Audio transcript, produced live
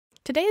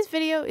Today's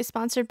video is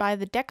sponsored by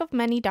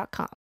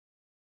thedeckofmany.com.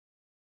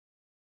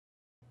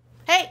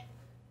 Hey!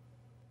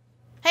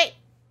 Hey!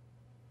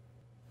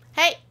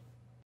 Hey!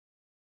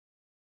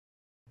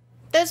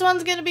 This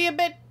one's gonna be a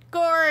bit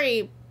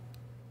gory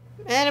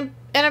and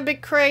a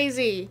bit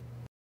crazy.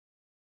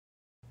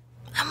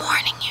 I'm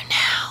warning you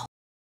now.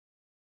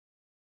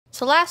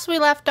 So last we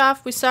left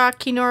off, we saw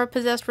Kinora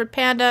possessed Red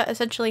Panda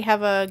essentially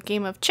have a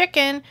game of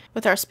chicken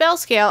with our spell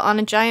scale on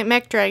a giant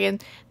mech dragon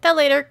that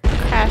later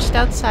crashed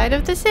outside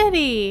of the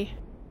city.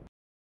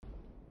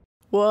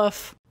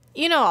 Woof.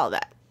 You know all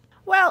that.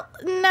 Well,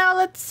 now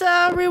let's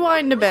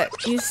rewind a bit.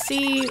 You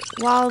see,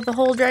 while the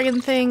whole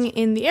dragon thing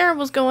in the air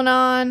was going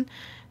on,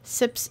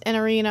 Sips and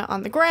Arena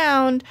on the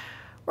ground,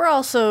 we're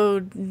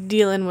also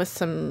dealing with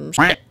some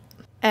shit.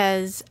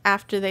 As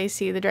after they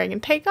see the dragon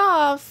take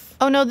off,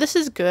 oh no, this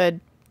is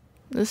good.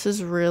 This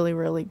is really,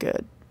 really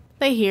good.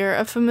 They hear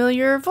a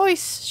familiar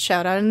voice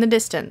shout out in the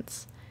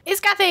distance. It's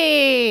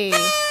Gothy!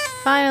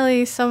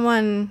 Finally,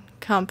 someone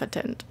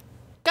competent.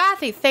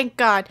 Gothy, thank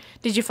God.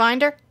 Did you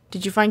find her?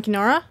 Did you find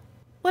Kinora?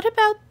 What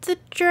about the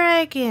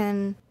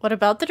dragon? What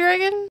about the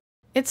dragon?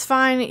 It's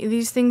fine.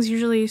 These things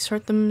usually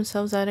sort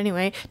themselves out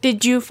anyway.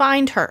 Did you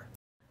find her?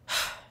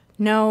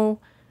 No.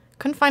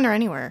 Couldn't find her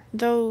anywhere.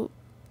 Though,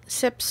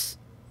 Sips,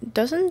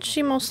 doesn't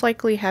she most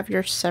likely have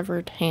your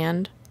severed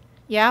hand?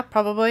 Yeah,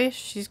 probably.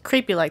 She's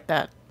creepy like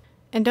that.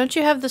 And don't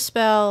you have the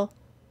spell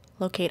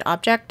Locate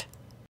Object?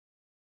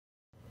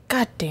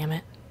 God damn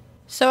it.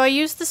 So I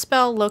used the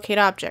spell Locate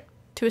Object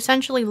to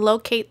essentially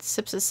locate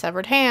Sips'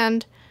 severed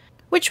hand,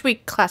 which we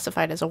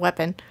classified as a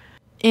weapon,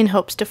 in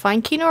hopes to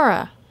find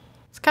Kinora.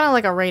 It's kind of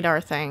like a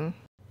radar thing,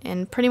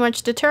 and pretty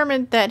much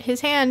determined that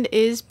his hand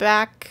is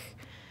back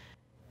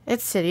at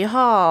City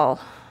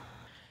Hall,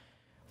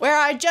 where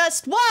I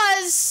just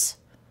was!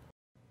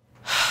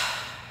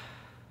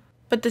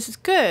 But this is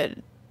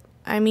good.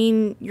 I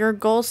mean, your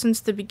goal since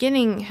the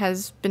beginning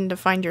has been to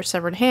find your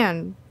severed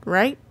hand,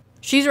 right?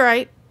 She's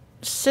right.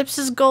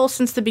 Sips' goal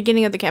since the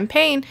beginning of the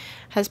campaign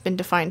has been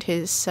to find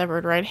his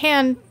severed right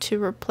hand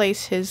to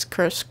replace his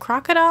cursed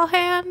crocodile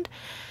hand,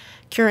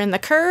 curing the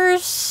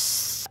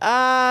curse.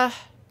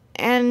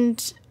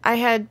 And I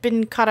had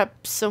been caught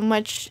up so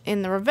much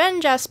in the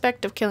revenge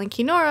aspect of killing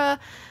Kinora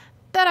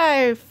that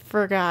I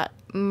forgot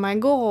my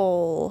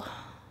goal.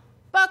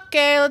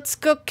 Okay, let's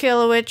go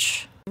kill a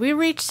witch. We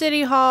reach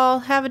City Hall,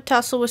 have a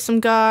tussle with some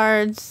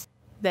guards.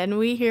 Then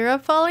we hear a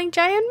falling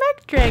giant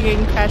mech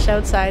dragon crash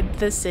outside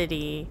the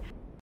city.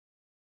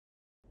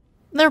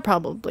 They're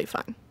probably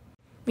fine.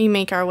 We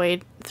make our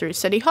way through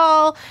City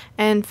Hall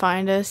and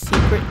find a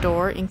secret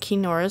door in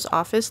Kinora's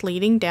office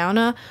leading down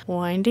a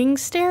winding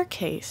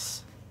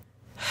staircase.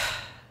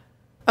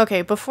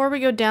 Okay, before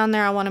we go down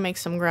there, I want to make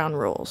some ground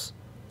rules.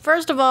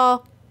 First of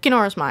all,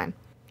 Kinora's mine.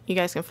 You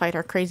guys can fight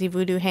her crazy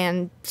voodoo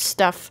hand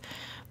stuff,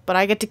 but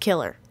I get to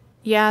kill her.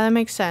 Yeah, that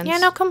makes sense. Yeah,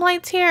 no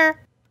complaints here.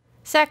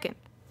 Second,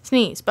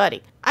 Sneeze,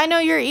 buddy. I know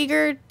you're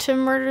eager to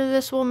murder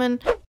this woman,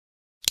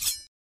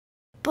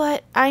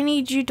 but I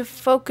need you to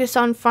focus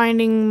on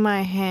finding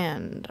my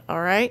hand,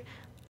 alright?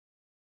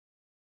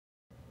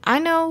 I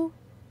know,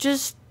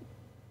 just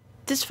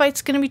this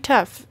fight's gonna be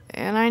tough,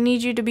 and I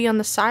need you to be on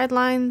the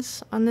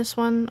sidelines on this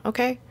one,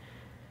 okay?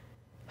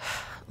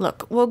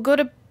 Look, we'll go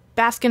to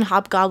Baskin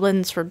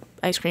Hobgoblins for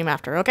ice cream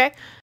after, okay?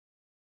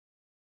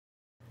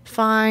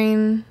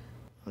 Fine.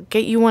 I'll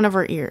get you one of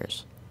her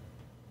ears.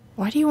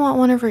 Why do you want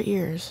one of her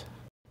ears?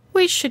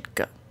 We should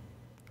go.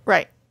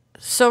 Right.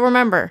 So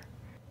remember,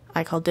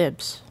 I call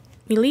dibs.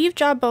 We leave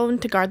Jawbone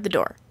to guard the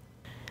door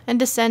and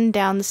descend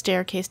down the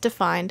staircase to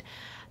find,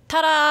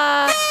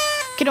 ta-da!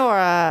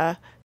 Kinora,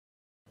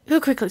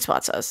 who quickly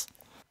spots us.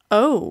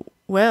 Oh,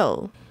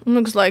 well,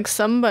 looks like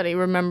somebody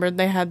remembered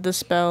they had the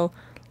spell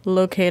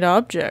Locate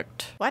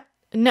Object. What?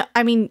 No,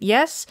 I mean,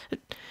 yes?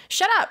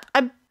 Shut up!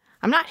 I'm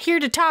not here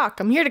to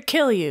talk. I'm here to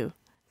kill you.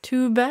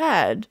 Too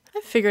bad.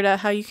 I figured out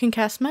how you can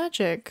cast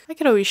magic. I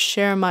could always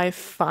share my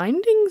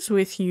findings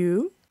with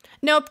you.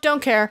 Nope,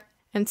 don't care.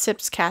 And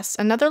Sips casts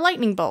another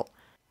lightning bolt,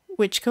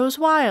 which goes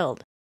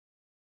wild.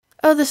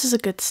 Oh, this is a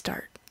good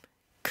start.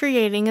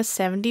 Creating a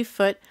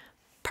 70-foot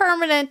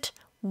permanent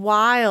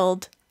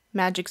wild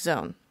magic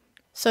zone.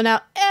 So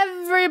now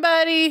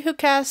everybody who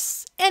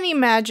casts any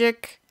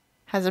magic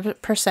has a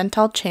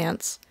percentile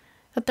chance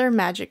that their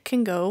magic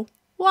can go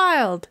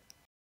wild.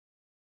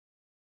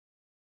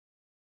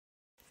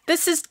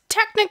 This is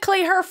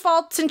technically her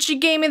fault since she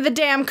gave me the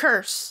damn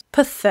curse.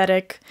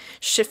 Pathetic.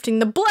 Shifting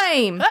the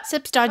blame.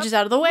 Sips dodges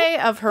out of the way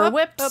of her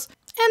whips,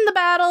 and the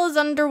battle is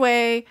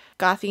underway.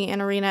 Gothy and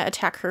Arena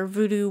attack her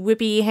voodoo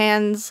whippy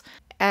hands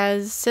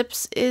as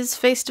Sips is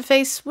face to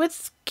face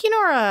with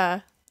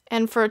Kinora.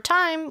 And for a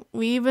time,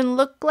 we even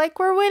look like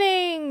we're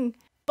winning.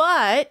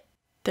 But,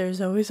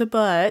 there's always a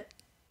but.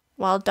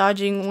 While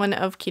dodging one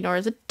of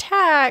Kinora's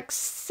attacks,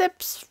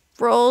 Sips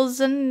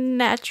rolls a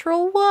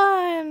natural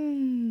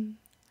 1.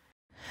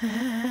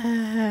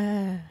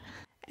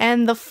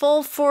 And the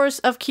full force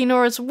of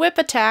Kinora's whip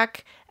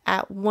attack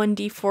at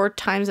 1d4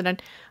 times an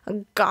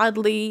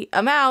ungodly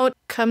amount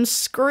comes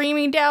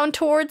screaming down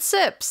towards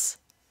Sips.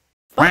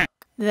 fuck?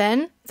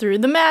 Then, through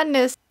the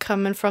madness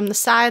coming from the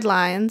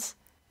sidelines,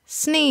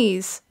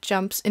 Sneeze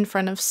jumps in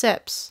front of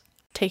Sips,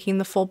 taking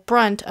the full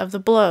brunt of the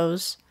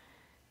blows,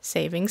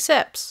 saving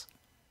Sips.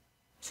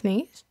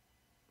 Sneeze?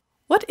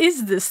 What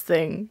is this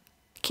thing?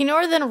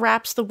 Kinora then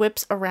wraps the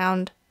whips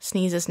around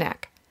Sneeze's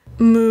neck.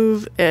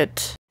 Move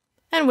it.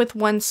 And with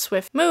one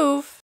swift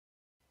move,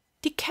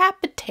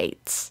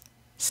 decapitates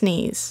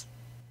Sneeze.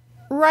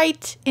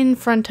 Right in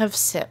front of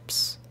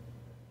Sips.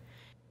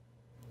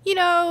 You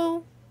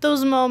know,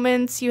 those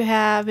moments you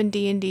have in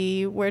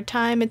D&D where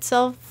time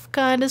itself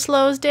kind of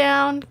slows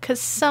down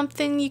because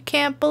something you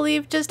can't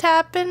believe just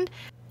happened?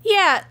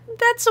 Yeah,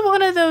 that's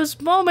one of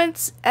those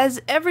moments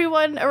as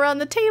everyone around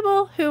the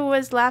table who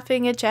was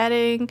laughing and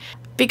chatting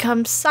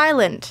becomes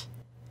silent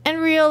and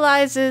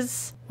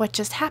realizes what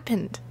just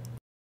happened.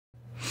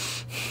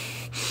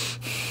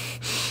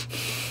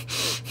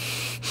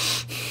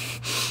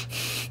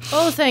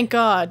 Oh, thank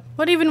God.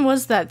 What even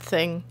was that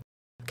thing?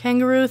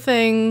 Kangaroo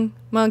thing,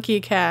 monkey,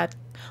 cat.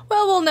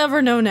 Well, we'll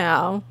never know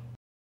now.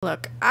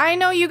 Look, I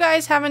know you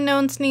guys haven't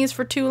known Sneeze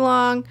for too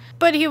long,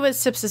 but he was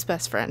Sips'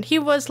 best friend. He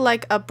was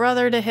like a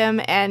brother to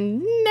him,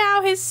 and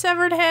now his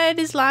severed head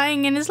is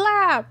lying in his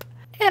lap.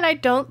 And I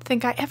don't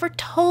think I ever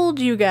told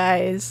you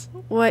guys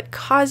what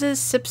causes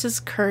Sips'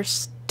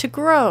 curse to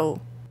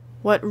grow.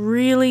 What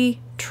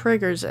really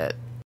triggers it.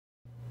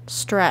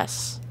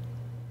 Stress.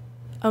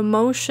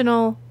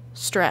 Emotional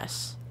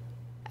stress.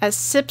 As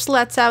Sips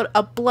lets out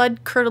a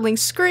blood-curdling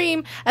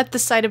scream at the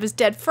sight of his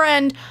dead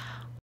friend,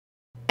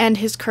 and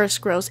his curse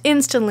grows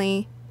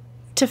instantly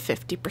to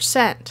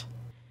 50%.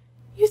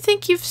 You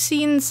think you've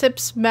seen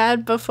Sips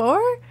mad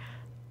before?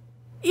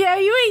 Yeah,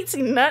 you ain't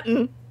seen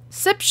nothing.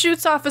 Sips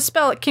shoots off a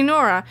spell at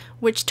Kinora,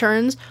 which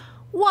turns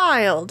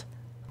wild.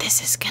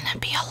 This is gonna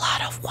be a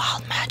lot of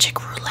wild magic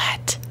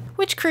roulette,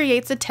 which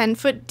creates a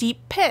 10-foot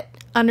deep pit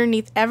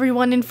underneath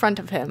everyone in front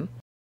of him.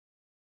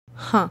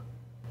 Huh.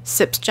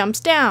 Sips jumps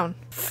down.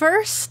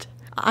 First,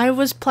 I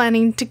was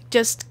planning to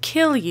just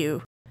kill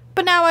you.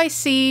 But now I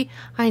see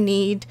I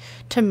need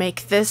to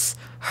make this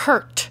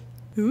hurt.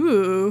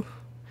 Ooh.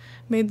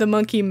 Made the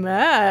monkey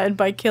mad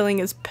by killing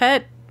his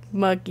pet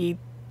monkey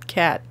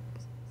cat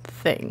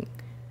thing.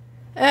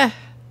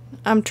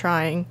 I'm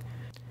trying.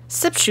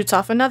 Sip shoots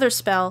off another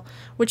spell,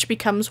 which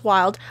becomes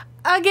wild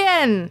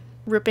again,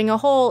 ripping a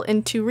hole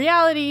into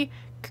reality,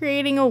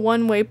 creating a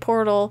one-way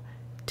portal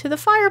to the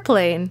fire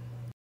plane.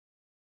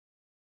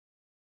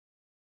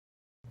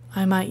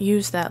 I might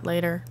use that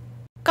later.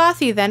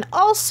 Gothy then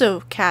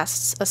also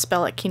casts a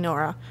spell at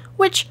Kinora,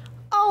 which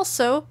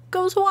also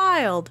goes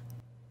wild.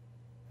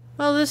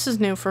 Well, this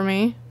is new for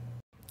me.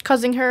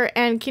 Causing her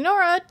and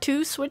Kinora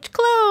to switch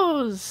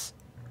clothes.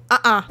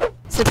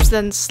 Sips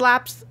then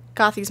slaps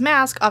Gothy's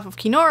mask off of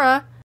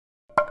Kinora.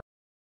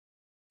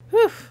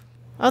 Whew.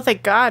 Oh,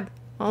 thank God.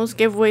 Almost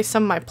gave away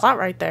some of my plot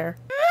right there.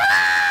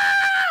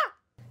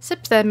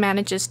 Sips then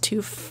manages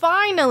to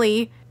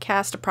finally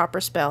cast a proper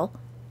spell,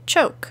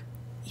 Choke.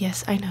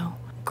 Yes, I know.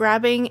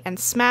 Grabbing and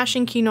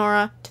smashing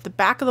Kinora to the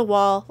back of the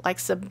wall like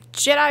some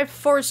Jedi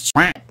Force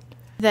shit.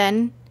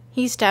 Then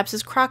he stabs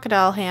his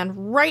crocodile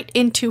hand right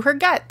into her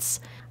guts,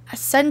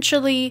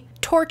 essentially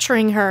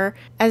torturing her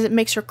as it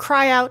makes her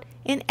cry out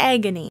in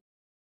agony.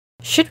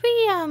 Should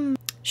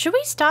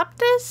we stop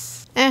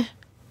this?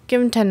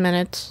 Give him 10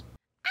 minutes.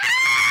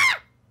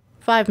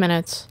 5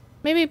 minutes.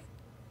 Maybe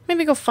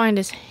go find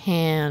his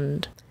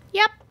hand.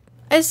 Yep,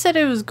 I said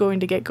it was going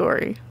to get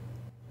gory.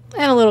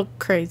 And a little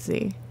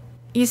crazy.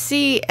 You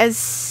see, as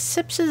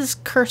Sips'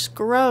 curse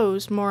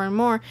grows more and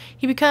more,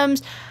 he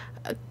becomes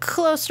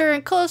closer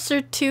and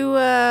closer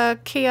to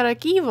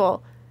chaotic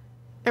evil.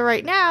 And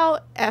right now,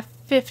 at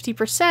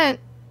 50%,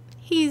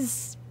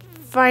 he's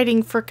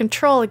fighting for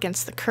control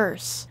against the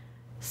curse.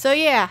 So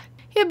yeah,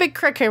 he's a big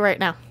cray-cray right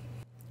now.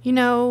 You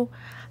know,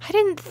 I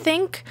didn't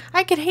think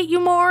I could hate you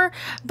more,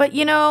 but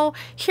you know,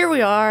 here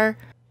we are.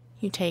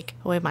 You take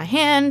away my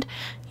hand,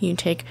 you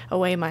take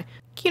away my...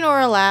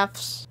 Kinora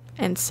laughs,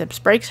 and Sips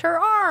breaks her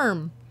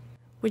arm,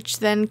 which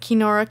then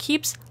Kinora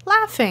keeps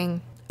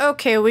laughing.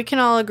 Okay, we can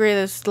all agree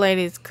this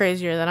lady's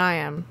crazier than I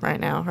am right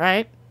now,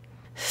 right?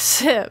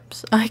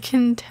 Sips, I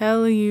can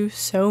tell you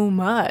so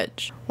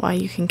much. Why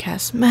you can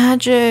cast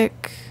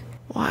magic,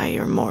 why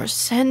you're more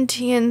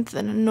sentient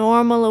than a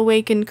normal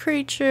awakened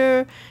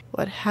creature,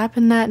 what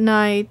happened that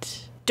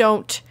night.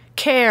 Don't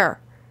care.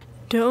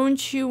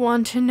 Don't you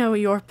want to know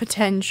your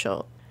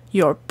potential?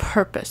 Your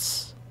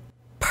purpose.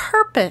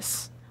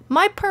 Purpose?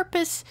 My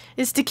purpose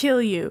is to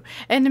kill you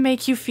and to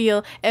make you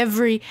feel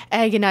every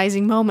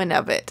agonizing moment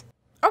of it.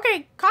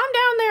 Okay, calm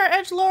down there,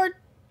 edgelord.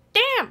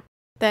 Damn!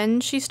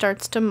 Then she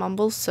starts to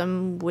mumble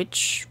some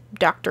witch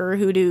doctor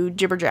hoodoo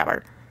jibber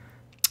jabber.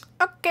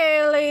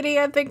 Okay, lady,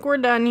 I think we're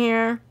done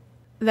here.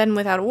 Then,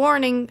 without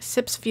warning,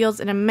 Sips feels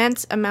an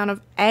immense amount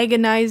of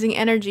agonizing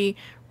energy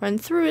run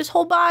through his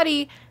whole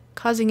body,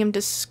 causing him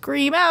to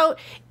scream out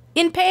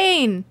in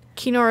pain.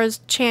 Kinora's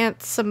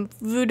chants some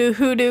voodoo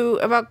hoodoo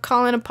about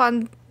calling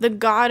upon the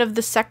god of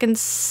the second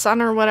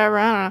sun or whatever,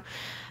 I don't know.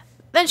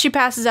 Then she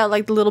passes out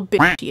like the little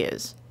bitch she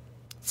is.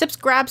 Sips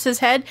grabs his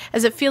head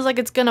as it feels like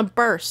it's gonna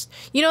burst.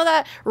 You know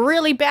that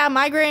really bad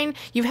migraine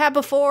you've had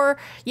before?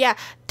 Yeah,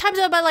 times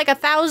it by like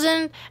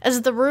 1,000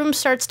 as the room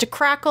starts to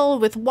crackle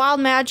with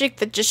wild magic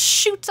that just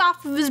shoots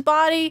off of his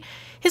body.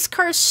 His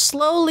curse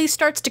slowly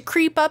starts to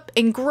creep up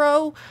and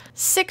grow.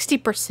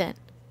 60%,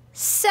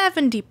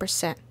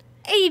 70%,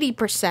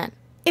 80%.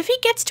 If he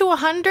gets to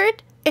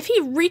 100, if he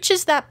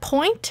reaches that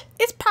point,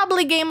 it's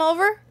probably game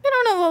over. We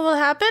don't know what will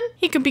happen.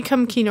 He could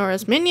become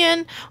Kinora's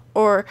minion,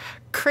 or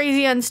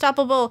crazy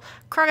unstoppable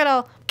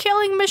crocodile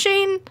killing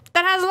machine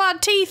that has a lot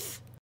of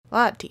teeth. A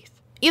lot of teeth.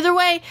 Either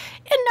way,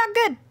 it's not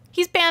good.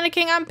 He's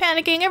panicking, I'm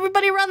panicking,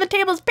 everybody around the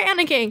table is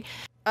panicking.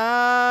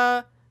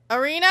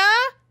 Arena?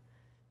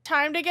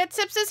 Time to get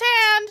Sips'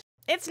 hand.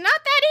 It's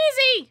not that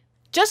easy.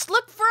 Just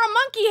look for a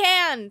monkey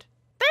hand.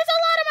 There's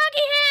a lot of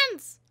monkey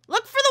hands.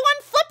 Look for the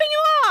one flipping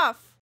you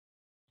off.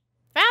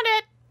 Found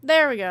it.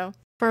 There we go.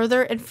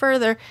 Further and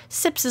further,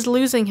 Sips is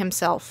losing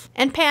himself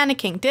and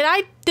panicking. Did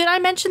I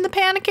mention the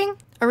panicking?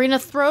 Arena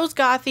throws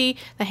Gothy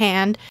the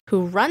hand,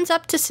 who runs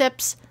up to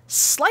Sips,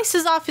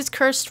 slices off his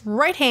cursed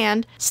right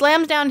hand,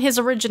 slams down his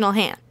original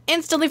hand,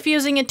 instantly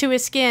fusing it to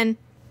his skin.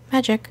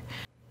 Magic.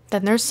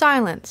 Then there's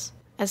silence,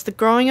 as the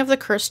growing of the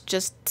curse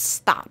just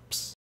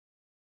stops.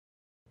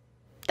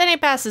 Then he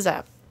passes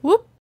out.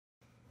 Whoop.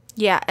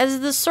 Yeah,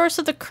 as the source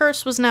of the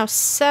curse was now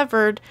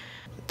severed,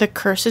 the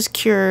curse is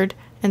cured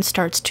and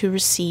starts to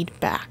recede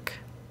back.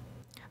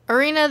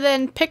 Arena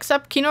then picks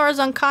up Kinora's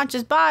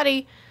unconscious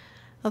body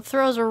and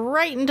throws her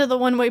right into the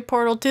one-way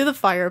portal to the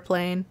fire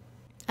plane.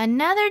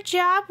 Another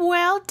job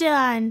well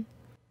done.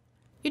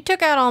 You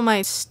took out all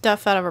my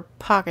stuff out of her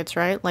pockets,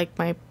 right? Like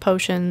my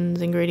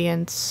potions,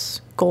 ingredients,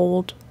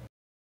 gold.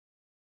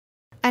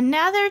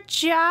 Another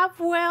job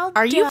well done.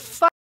 Are you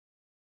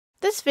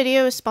This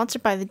video is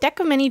sponsored by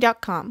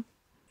thedecomini.com.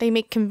 They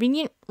make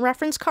convenient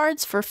reference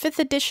cards for 5th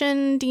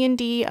edition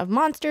D&D of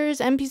monsters,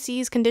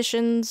 NPCs,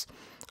 conditions,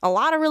 a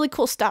lot of really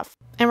cool stuff.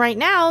 And right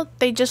now,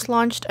 they just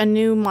launched a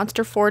new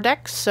Monster 4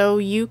 deck, so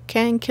you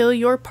can kill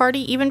your party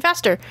even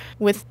faster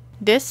with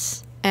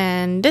this,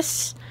 and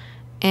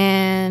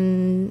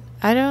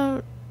I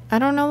don't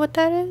know what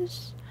that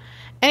is.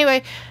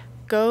 Anyway,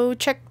 go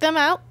check them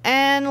out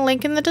and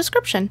link in the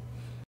description.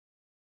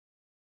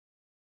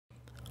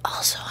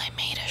 Also, I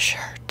made a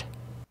shirt.